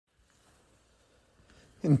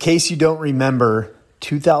In case you don't remember,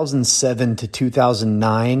 2007 to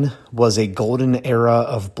 2009 was a golden era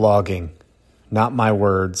of blogging. Not my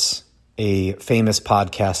words, a famous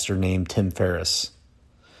podcaster named Tim Ferriss.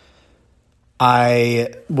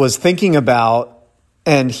 I was thinking about,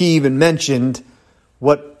 and he even mentioned,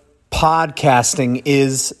 what podcasting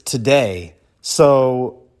is today.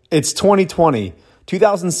 So it's 2020.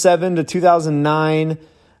 2007 to 2009,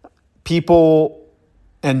 people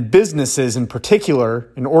and businesses in particular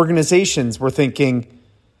and organizations were thinking,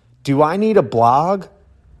 do I need a blog?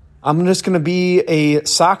 I'm just going to be a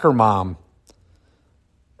soccer mom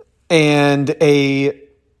and a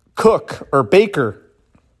cook or baker.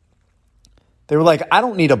 They were like, I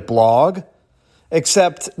don't need a blog.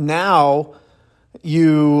 Except now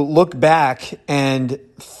you look back and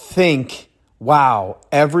think, wow,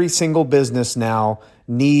 every single business now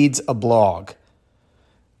needs a blog.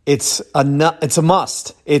 It's a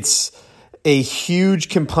must. It's a huge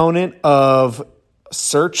component of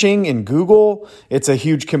searching in Google. It's a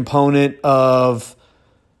huge component of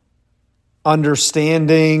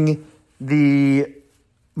understanding the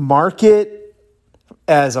market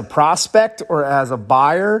as a prospect or as a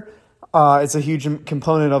buyer. It's a huge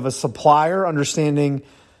component of a supplier, understanding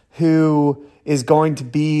who is going to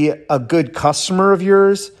be a good customer of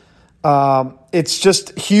yours. It's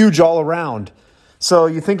just huge all around. So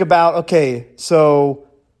you think about, okay, so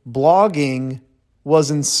blogging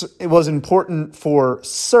it was important for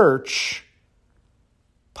search.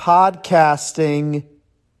 Podcasting,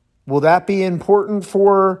 will that be important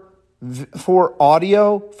for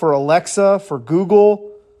audio, for Alexa, for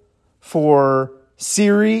Google, for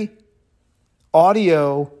Siri?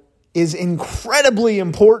 Audio is incredibly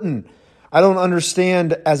important. I don't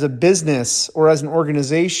understand as a business or as an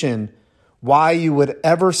organization why you would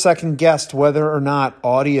ever second guess whether or not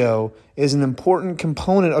audio is an important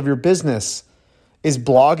component of your business. Is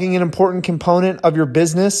blogging an important component of your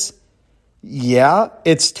business? Yeah,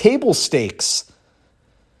 it's table stakes.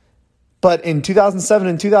 But in 2007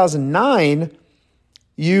 and 2009,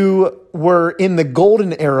 you were in the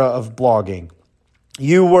golden era of blogging.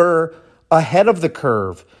 You were ahead of the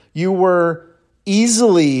curve. You were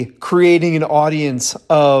easily creating an audience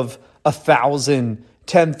of 1,000,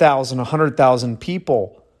 10,000, 100,000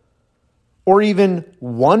 people, or even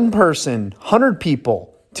one person, 100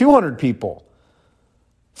 people, 200 people.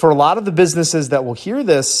 For a lot of the businesses that will hear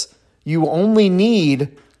this, you only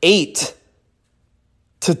need 8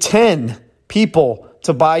 to 10 people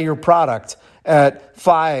to buy your product at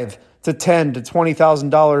 $5 to $10 to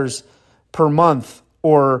 $20,000 per month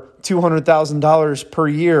or $200,000 per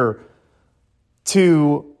year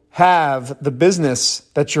to have the business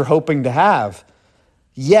that you're hoping to have.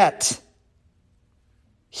 Yet,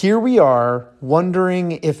 here we are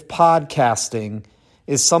wondering if podcasting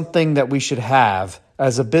is something that we should have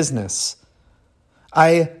as a business.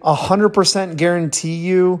 I 100% guarantee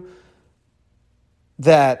you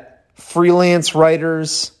that freelance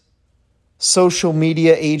writers, social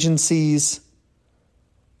media agencies,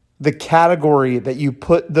 the category that you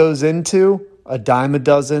put those into, a dime a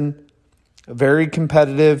dozen, very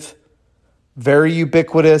competitive, very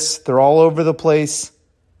ubiquitous, they're all over the place.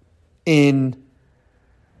 In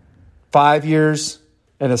 5 years,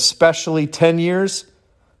 and especially 10 years,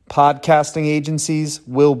 podcasting agencies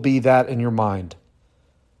will be that in your mind.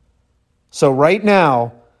 So right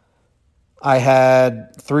now, I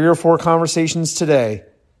had 3 or 4 conversations today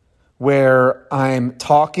where I'm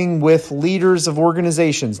talking with leaders of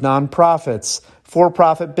organizations, nonprofits,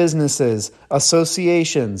 for-profit businesses,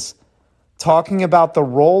 associations, talking about the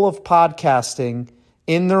role of podcasting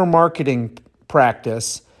in their marketing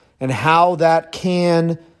practice and how that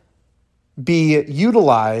can be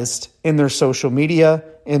utilized in their social media,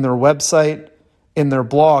 in their website, in their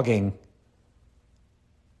blogging.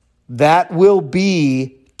 That will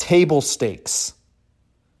be table stakes.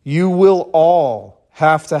 You will all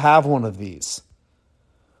have to have one of these.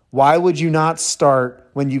 Why would you not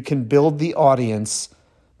start when you can build the audience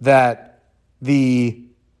that the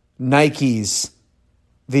Nikes,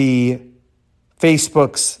 the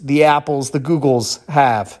Facebooks, the Apples, the Googles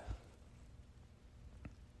have?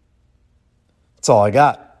 That's all I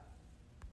got.